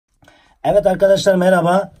Evet arkadaşlar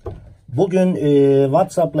merhaba. Bugün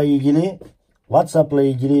WhatsApp'la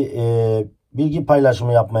ilgili bilgi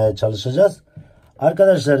paylaşımı yapmaya çalışacağız.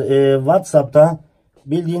 Arkadaşlar WhatsApp'ta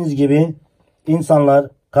bildiğiniz gibi insanlar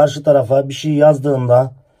karşı tarafa bir şey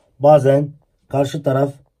yazdığında bazen karşı taraf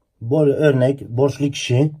örnek borçlu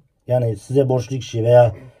kişi, yani size borçlu kişi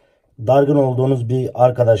veya dargın olduğunuz bir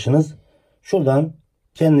arkadaşınız şuradan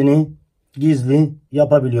kendini gizli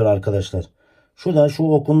yapabiliyor arkadaşlar. Şurada şu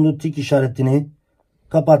okundu tik işaretini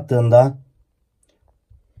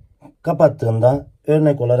kapattığında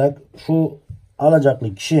örnek olarak şu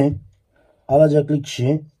alacaklı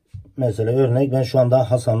kişi mesela örnek ben şu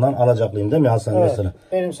anda Hasan'dan alacaklıyım değil mi Hasan, evet, mesela?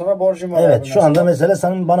 Benim sana borcum var. Evet, şu anda mesela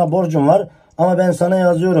senin bana borcun var ama ben sana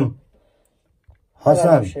yazıyorum.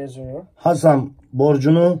 Hasan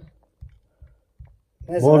borcunu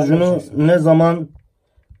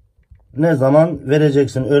ne zaman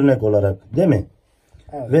vereceksin örnek olarak, değil mi?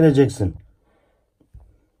 Evet.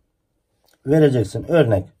 Vereceksin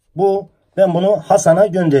örnek. Ben bunu Hasan'a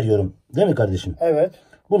gönderiyorum. Değil mi kardeşim? Evet.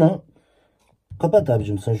 Bunu kapat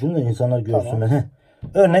abicim sen şunu da insanlar görsün. Tamam.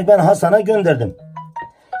 Örnek ben Hasan'a gönderdim.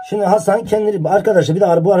 Şimdi Hasan kendini, arkadaşlar bir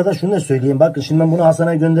de bu arada şunu da söyleyeyim. Bakın şimdi ben bunu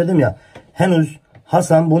Hasan'a gönderdim ya. Henüz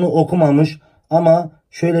Hasan bunu okumamış ama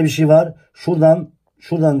şöyle bir şey var.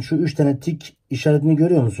 Şuradan şu 3 tane tik işaretini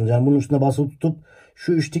görüyor musunuz? Yani bunun üstüne basılı tutup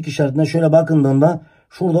şu 3 tik işaretine şöyle bakındığında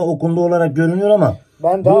şurada okundu olarak görünüyor ama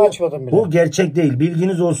ben daha açmadım bile. Bu gerçek değil.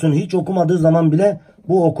 Bilginiz olsun. Hiç okumadığı zaman bile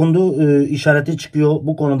bu okundu işareti çıkıyor.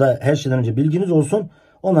 Bu konuda her şeyden önce bilginiz olsun.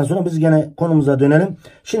 Ondan sonra biz gene konumuza dönelim.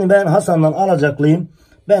 Şimdi ben Hasan'dan alacaklıyım.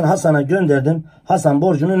 Ben Hasan'a gönderdim. Hasan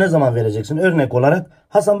borcunu ne zaman vereceksin? Örnek olarak.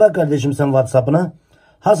 Hasan bak kardeşim sen WhatsApp'ına.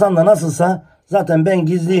 Hasan'da nasılsa zaten ben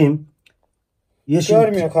gizliyim. Yeşil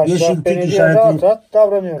tik işareti. Rahat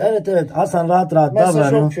davranıyorum. Evet. Hasan rahat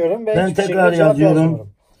davranıyor. Okuyorum.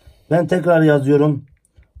 Ben tekrar yazıyorum.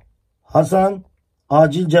 Hasan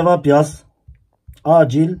acil cevap yaz.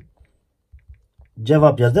 Acil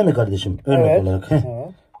cevap yaz değil mi kardeşim? Örnek olarak. Evet.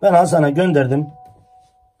 Ben Hasan'a gönderdim.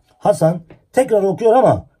 Hasan tekrar okuyor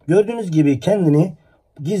ama gördüğünüz gibi kendini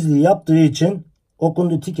gizli yaptığı için,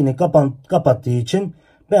 okundu tikini kapattığı için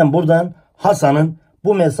ben buradan Hasan'ın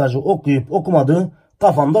bu mesajı okuyup okumadığı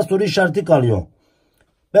kafamda soru işareti kalıyor.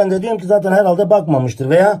 Ben de diyorum ki zaten herhalde bakmamıştır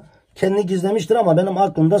veya kendini gizlemiştir ama benim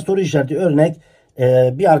aklımda soru işareti. Örnek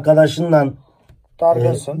bir arkadaşından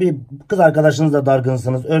dargınsın. Bir kız arkadaşınızla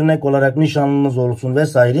dargınsınız. Örnek olarak nişanlınız olsun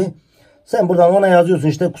vesaire. Sen buradan ona yazıyorsun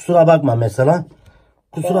işte kusura bakma mesela.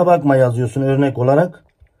 Kusura bakma yazıyorsun örnek olarak.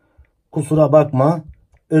 Kusura bakma,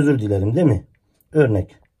 özür dilerim değil mi?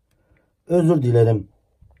 Örnek. Özür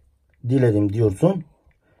dilerim diyorsun.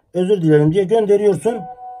 Özür dilerim diye gönderiyorsun.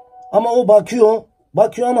 Ama o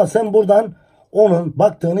bakıyor ama sen buradan onun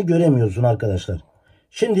baktığını göremiyorsun arkadaşlar.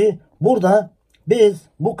 Şimdi burada biz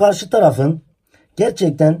bu karşı tarafın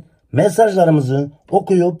gerçekten mesajlarımızı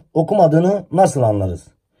okuyup okumadığını nasıl anlarız?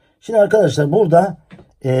 Şimdi arkadaşlar burada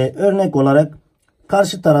örnek olarak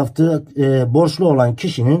karşı tarafta borçlu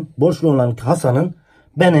olan Hasan'ın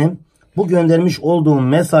benim bu göndermiş olduğum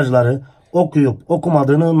mesajları okuyup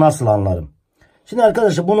okumadığını nasıl anlarım? Şimdi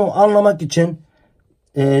arkadaşlar bunu anlamak için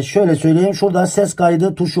şöyle söyleyeyim. Şurada ses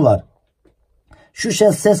kaydı tuşu var. Şu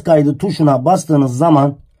ses kaydı tuşuna bastığınız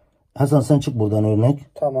zaman Hasan sen çık buradan örnek.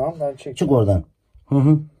 Tamam ben çektim. Çık oradan.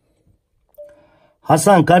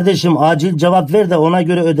 Hasan kardeşim acil cevap ver de ona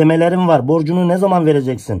göre ödemelerim var. Borcunu ne zaman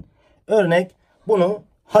vereceksin? Örnek bunu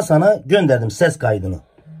Hasan'a gönderdim ses kaydını.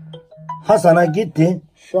 Hasan'a gitti.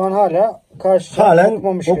 Şu an hala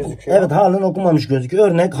okumamış gözüküyor. Evet halen okumamış gözüküyor.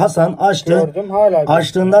 Örnek Hasan açtı. Gördüm, hala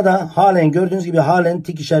açtığında da halen gördüğünüz gibi halen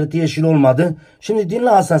tik işareti yeşil olmadı. Şimdi dinle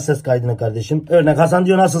Hasan ses kaydını kardeşim. Örnek Hasan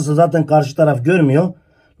diyor nasılsa zaten karşı taraf görmüyor.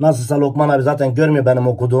 Nasılsa Lokman abi zaten görmüyor benim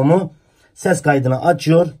okuduğumu. Ses kaydını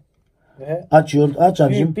açıyor. Aç abicim.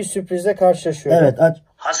 Büyük bir sürprizle karşılaşıyor. Evet aç.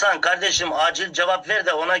 Hasan kardeşim acil cevap ver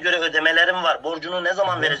de ona göre ödemelerim var. Borcunu ne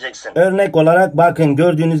zaman vereceksin? Örnek olarak bakın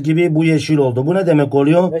gördüğünüz gibi bu yeşil oldu. Bu ne demek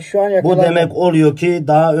oluyor? Ve şu an bu demek oluyor ki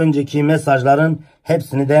daha önceki mesajların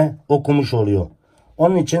hepsini de okumuş oluyor.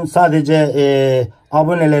 Onun için sadece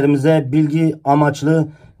abonelerimize bilgi amaçlı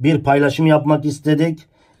bir paylaşım yapmak istedik.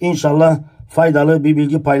 İnşallah faydalı bir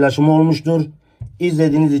bilgi paylaşımı olmuştur.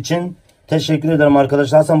 İzlediğiniz için teşekkür ederim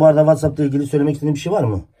arkadaşlar. Hasan bu arada WhatsApp'la ilgili söylemek istediğin bir şey var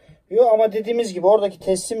mı? Yok ama dediğimiz gibi oradaki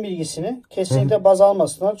teslim bilgisini kesinlikle baz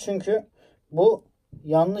almasınlar. Çünkü bu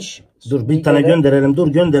yanlış. Dur bir tane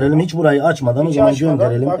gönderelim. Hiç burayı açmadan o zaman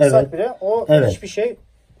gönderelim. Evet. Bile, o hiçbir şey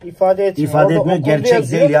ifade etmiyor. İfade etmiyor.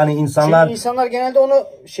 Gerçek değil yani insanlar. Çünkü insanlar genelde onu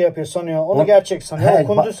şey yapıyor sanıyor. Onu gerçek sanıyor.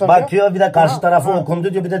 Okundu sanıyor. Bakıyor bir de karşı tarafı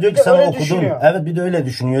okundu diyor. Bir de diyor ki sen okudun. Evet bir de öyle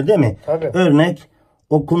düşünüyor değil mi? Tabii. Örnek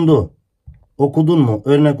okundu. Okudun mu?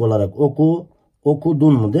 Örnek olarak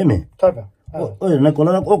okudun mu değil mi? Tabii. Evet. Örnek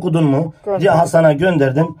olarak okudun mu Gönderdim. diye Hasan'a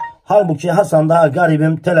gönderdim. Halbuki Hasan daha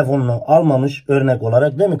garibim telefonunu almamış örnek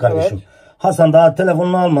olarak değil mi kardeşim? Evet. Hasan daha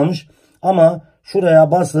telefonunu almamış ama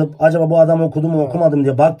şuraya basıp acaba bu adam okudu mu okumadı mı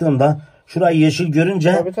diye baktığımda şurayı yeşil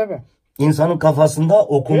görünce Tabii. insanın kafasında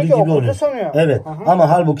okundu Diyor ki, gibi okundu oluyor. sanıyor. Evet. Aha. Ama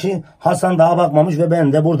halbuki Hasan daha bakmamış ve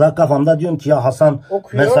ben de burada kafamda diyorum ki ya Hasan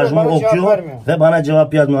Okuyor mesajımı ve bana cevap okuyor vermiyor. ve bana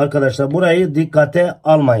cevap yazmıyor arkadaşlar. Burayı dikkate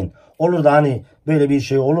almayın. Olur da hani böyle bir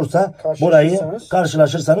şey olursa burayı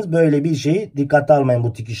karşılaşırsanız böyle bir şeyi dikkate almayın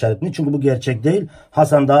bu tik işaretini. Çünkü bu gerçek değil.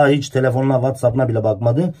 Hasan daha hiç telefonuna WhatsApp'ına bile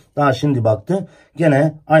bakmadı. Daha şimdi baktı.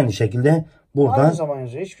 Gene aynı şekilde burada Aynı zaman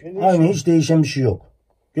yazıyor. Hiçbir şey değişmiyor. aynı hiç değişen bir şey yok.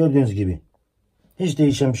 Gördüğünüz gibi. Hiç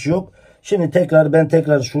değişen bir şey yok. Şimdi ben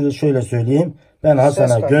tekrar şöyle söyleyeyim. Ben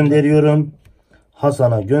Hasan'a gönderiyorum.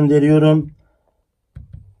 Hasan'a gönderiyorum.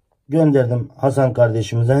 Gönderdim Hasan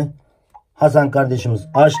kardeşimize. Hasan kardeşimiz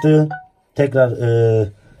açtı. Tekrar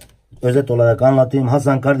özet olarak anlatayım.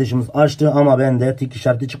 Hasan kardeşimiz açtı ama bende tik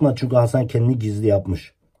işareti çıkmadı. Çünkü Hasan kendini gizli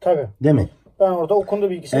yapmış. Tabii. Değil mi? Ben orada okundu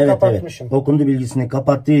bilgisini kapatmışım. Evet. Okundu bilgisini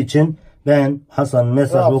kapattığı için ben Hasan'ın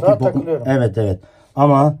mesajı okuyup takılıyorum. Evet.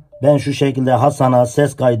 Ama ben şu şekilde Hasan'a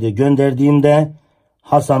ses kaydı gönderdiğimde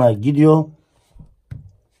Hasan'a gidiyor.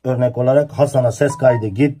 Örnek olarak Hasan'a ses kaydı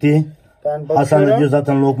gitti. Ben Hasan da diyor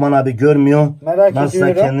zaten Lokman abi görmüyor. Merak nasıl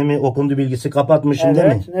ediyorum. Kendimi okundu bilgisi kapatmışım değil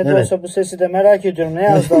mi? Ne de olsa bu sesi de merak ediyorum. Ne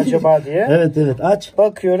yazdı acaba diye. Evet aç.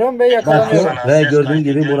 Bakıyorum ve yakalanıyorum. Ve gördüğünüz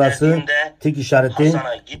gibi burası tik işareti.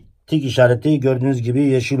 Tik işareti gördüğünüz gibi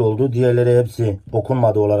yeşil oldu. Diğerleri hepsi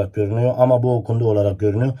okunmadı olarak görünüyor. Ama bu okundu olarak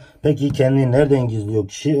görünüyor. Peki kendini nereden gizliyor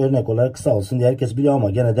kişi? Örnek olarak kısa olsun diye herkes biliyor ama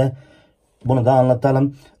gene de bunu da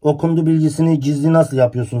anlatalım. Okundu bilgisini gizli nasıl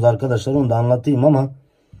yapıyorsunuz arkadaşlar? Onu da anlatayım ama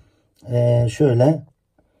şöyle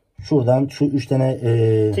şuradan şu 3 tane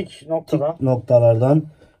tik noktalardan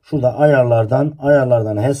şurada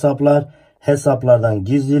ayarlardan hesaplardan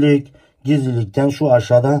gizlilikten şu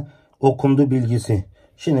aşağıda okundu bilgisi.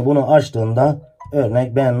 Şimdi bunu açtığımda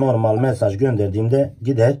örnek ben normal mesaj gönderdiğimde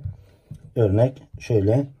gider. Örnek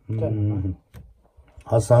şöyle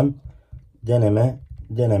Hasan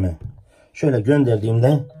deneme. Şöyle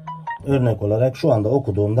gönderdiğimde örnek olarak şu anda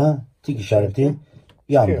okuduğumda tik işareti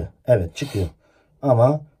yandı. Çıkıyor. Evet çıkıyor.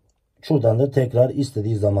 Ama şuradan da tekrar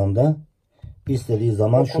istediği zaman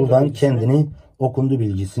şuradan kendini okundu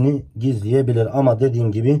bilgisini gizleyebilir. Ama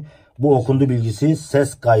dediğim gibi bu okundu bilgisi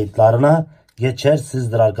ses kayıtlarına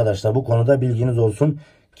geçersizdir arkadaşlar. Bu konuda bilginiz olsun.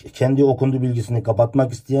 Kendi okundu bilgisini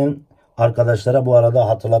kapatmak isteyen arkadaşlara bu arada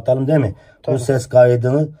hatırlatalım değil mi? Tabii. Bu ses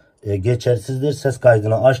kaydını geçersizdir. Ses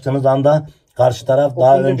kaydını açtığınız anda karşı taraf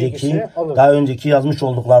daha önceki yazmış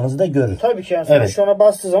olduklarınızı da görür. Tabii ki yani şu ana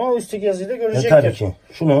bastığı zaman o üstteki yazıyı da görecektir. Tabii ki.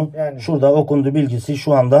 Şurada okundu bilgisi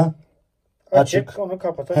şu anda açık. Onu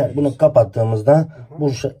kapatabiliriz. Bunu kapattığımızda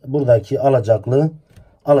buradaki alacaklı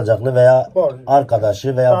veya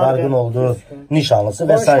arkadaşı veya dargın olduğu nişanlısı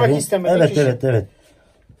vesaire. Evet.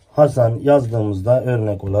 Hasan yazdığımızda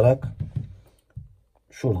örnek olarak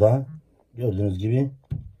şurada gördüğünüz gibi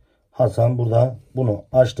Hasan burada bunu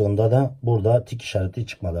açtığında da burada tik işareti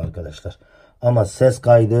çıkmadı arkadaşlar. Ama ses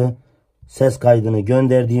kaydını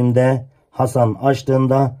gönderdiğimde Hasan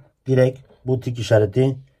açtığında direkt bu tik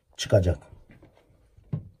işareti çıkacak.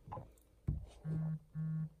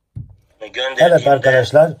 Evet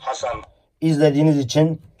arkadaşlar, izlediğiniz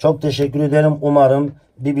için çok teşekkür ederim. Umarım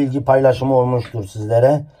bir bilgi paylaşımı olmuştur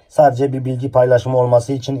sizlere. Sadece bir bilgi paylaşımı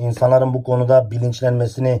olması için insanların bu konuda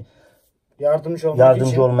bilinçlenmesini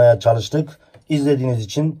yardımcı olmaya çalıştık. İzlediğiniz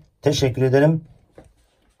için teşekkür ederim.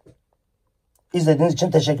 İzlediğiniz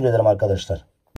için teşekkür ederim arkadaşlar.